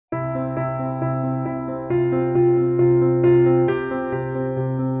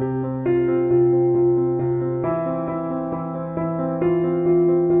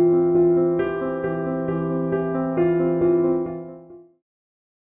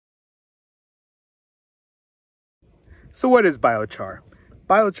So what is biochar?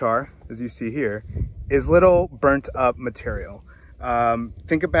 Biochar, as you see here, is little burnt up material.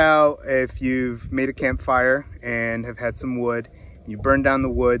 Think about if you've made a campfire and have had some wood. You burn down the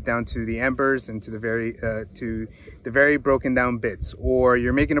wood down to the embers and to the very broken down bits. Or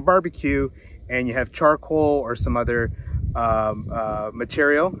you're making a barbecue and you have charcoal or some other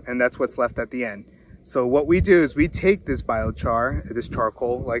material, and that's what's left at the end. So what we do is we take this biochar, this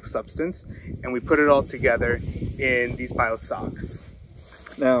charcoal-like substance, and we put it all together in these bio socks.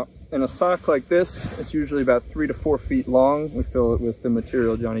 Now, in a sock like this, it's usually about 3 to 4 feet long. We fill it with the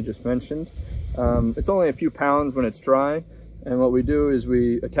material Johnny just mentioned. It's only a few pounds when it's dry, and what we do is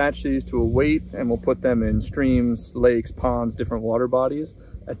we attach these to a weight and we'll put them in streams, lakes, ponds, different water bodies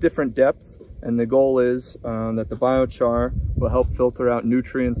at different depths. And the goal is that the biochar will help filter out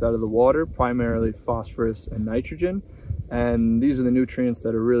nutrients out of the water, primarily phosphorus and nitrogen. And these are the nutrients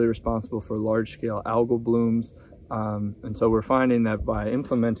that are really responsible for large-scale algal blooms. And so we're finding that by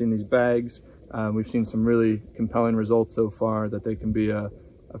implementing these bags, we've seen some really compelling results so far, that they can be a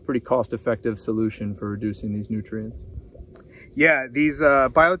pretty cost-effective solution for reducing these nutrients. Yeah, these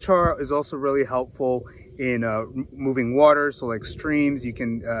biochar is also really helpful in moving water. So like streams, you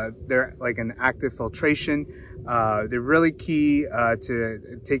can they're like an active filtration. They're really key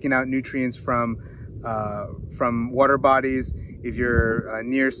to taking out nutrients from water bodies. If you're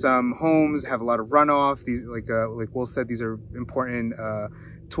near some homes, have a lot of runoff, these like Will said, these are important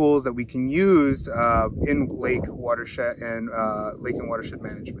tools that we can use in lake watershed and watershed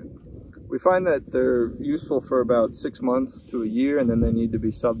management. We find that they're useful for about 6 months to a year, and then they need to be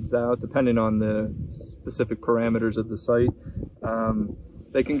subbed out depending on the specific parameters of the site.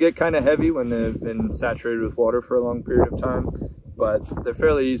 They can get kind of heavy when they've been saturated with water for a long period of time, but they're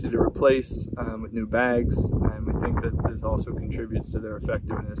fairly easy to replace with new bags, and we think that this also contributes to their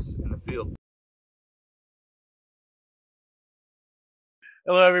effectiveness in the field.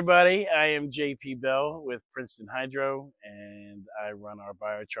 Hello everybody, I am JP Bell with Princeton Hydro, and I run our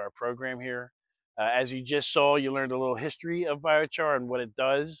biochar program here. As you just saw, you learned a little history of biochar and what it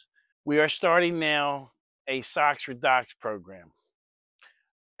does. We are starting now a Socks for Docks program.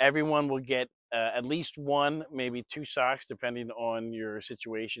 Everyone will get at least 1, maybe 2 socks, depending on your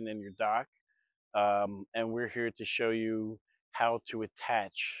situation and your dock. And we're here to show you how to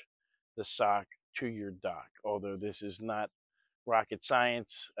attach the sock to your dock. Although this is not rocket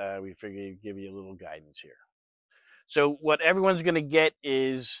science, we figured we'd give you a little guidance here. So what everyone's going to get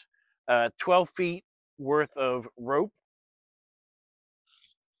is 12 feet worth of rope.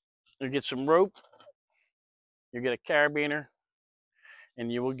 You'll get some rope, you'll get a carabiner,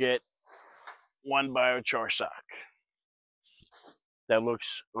 and you will get 1 biochar sock. That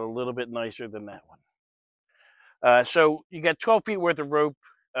looks a little bit nicer than that one. So you got 12 feet worth of rope.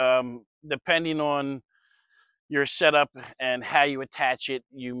 Depending on your setup and how you attach it,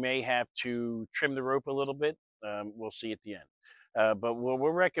 you may have to trim the rope a little bit. We'll see at the end. But what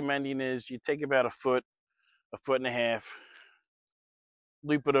we're recommending is you take about a foot and a half,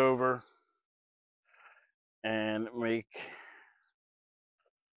 loop it over, and make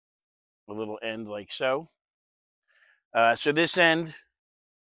a little end like so. So this end,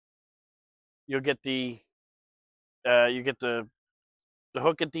 you'll get the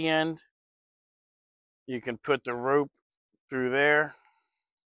hook at the end. You can put the rope through there,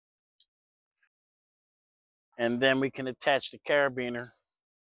 and then we can attach the carabiner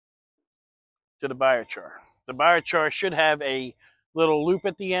to the biochar. The biochar should have a little loop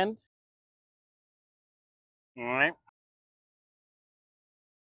at the end. All right.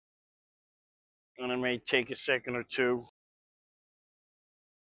 And it may take a second or two,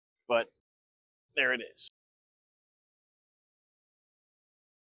 but there it is.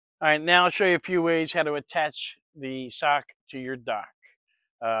 All right, now I'll show you a few ways how to attach the sock to your dock.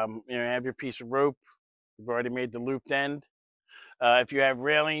 You have your piece of rope. You've already made the looped end. If you have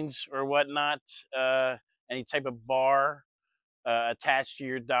railings or whatnot, any type of bar attached to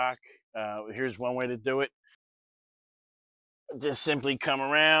your dock, here's one way to do it. Just simply come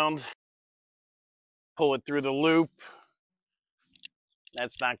around, pull it through the loop.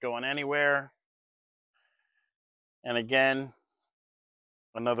 That's not going anywhere. And again,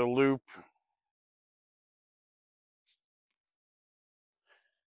 another loop.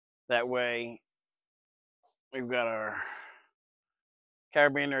 That way, we've got our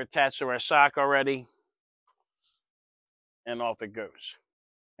carabiner attached to our sock already, and off it goes.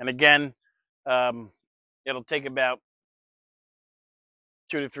 And again, it'll take about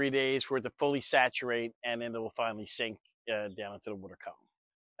 2 to 3 days for it to fully saturate, and then it will finally sink down into the water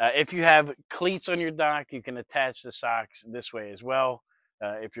column. If you have cleats on your dock, you can attach the socks this way as well.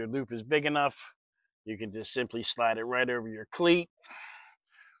 If your loop is big enough, You can just simply slide it right over your cleat,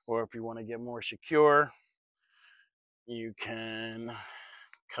 or if you want to get more secure, you can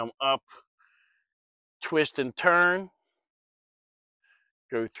come up, twist and turn,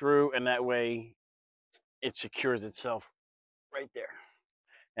 go through, and that way it secures itself right there.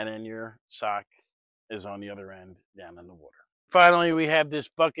 And then your sock is on the other end down in the water. Finally, we have this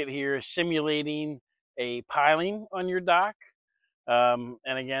bucket here simulating a piling on your dock. And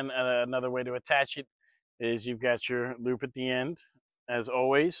again, another way to attach it is you've got your loop at the end, as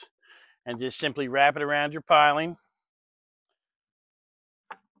always, and just simply wrap it around your piling.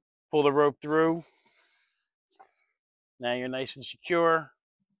 Pull the rope through. Now you're nice and secure.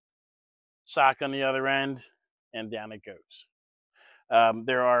 Sock on the other end, and down it goes.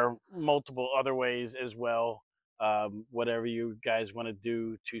 There are multiple other ways as well, whatever you guys want to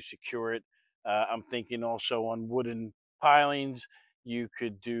do to secure it. I'm thinking also on wooden pilings, you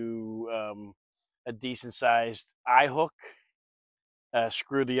could do a decent sized eye hook.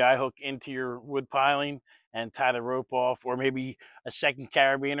 Screw the eye hook into your wood piling and tie the rope off, or maybe a second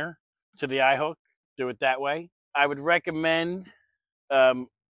carabiner to the eye hook. Do it that way. I would recommend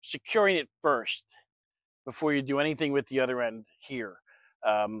securing it first before you do anything with the other end here.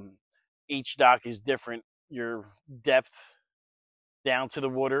 Each dock is different. Your depth down to the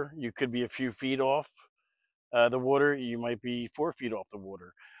water, you could be a few feet off the water. You might be 4 feet off the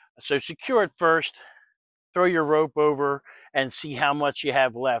water. So secure it first. Throw your rope over and see how much you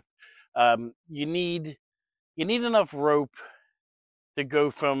have left. You need enough rope to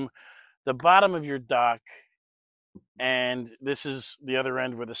go from the bottom of your dock, and this is the other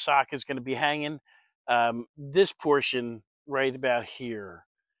end where the sock is going to be hanging. This portion right about here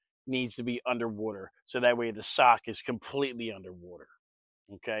needs to be underwater, so that way the sock is completely underwater.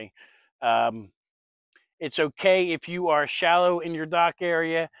 Okay. It's okay if you are shallow in your dock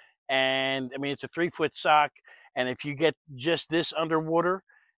area, and I mean, it's a 3-foot sock, and if you get just this underwater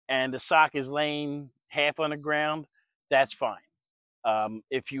and the sock is laying half on the ground, that's fine.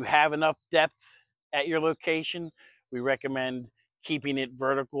 If you have enough depth at your location, we recommend keeping it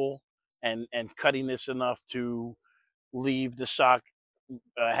vertical and cutting this enough to leave the sock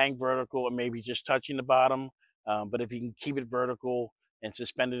hang vertical, or maybe just touching the bottom. But if you can keep it vertical and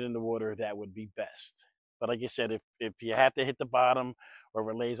suspend it in the water, that would be best. But like I said, if you have to hit the bottom or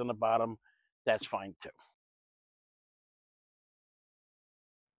if it lays on the bottom, that's fine too.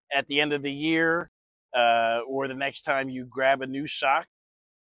 At the end of the year, or the next time you grab a new sock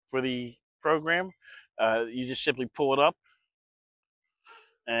for the program, you just simply pull it up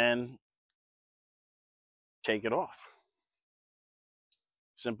and take it off.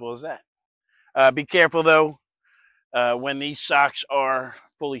 Simple as that. Be careful though, when these socks are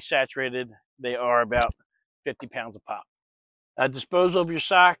fully saturated, they are about 50 pounds a pop. Disposal of your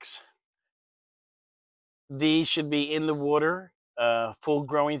socks. These should be in the water full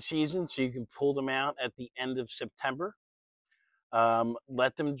growing season, so you can pull them out at the end of September.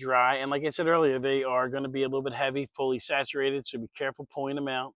 Let them dry, and like I said earlier, they are going to be a little bit heavy, fully saturated, so be careful pulling them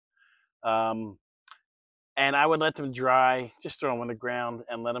out. And I would let them dry, just throw them on the ground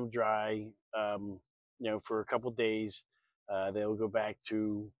and let them dry, for a couple days. They'll go back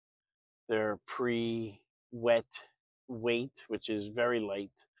to their pre-wet weight, which is very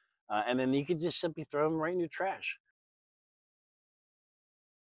light. And then you could just simply throw them right in your trash.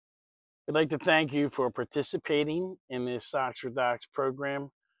 I'd like to thank you for participating in this Socks for Docks program.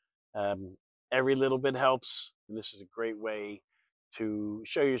 Every little bit helps. And this is a great way to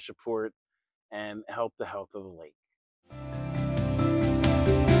show your support and help the health of the lake.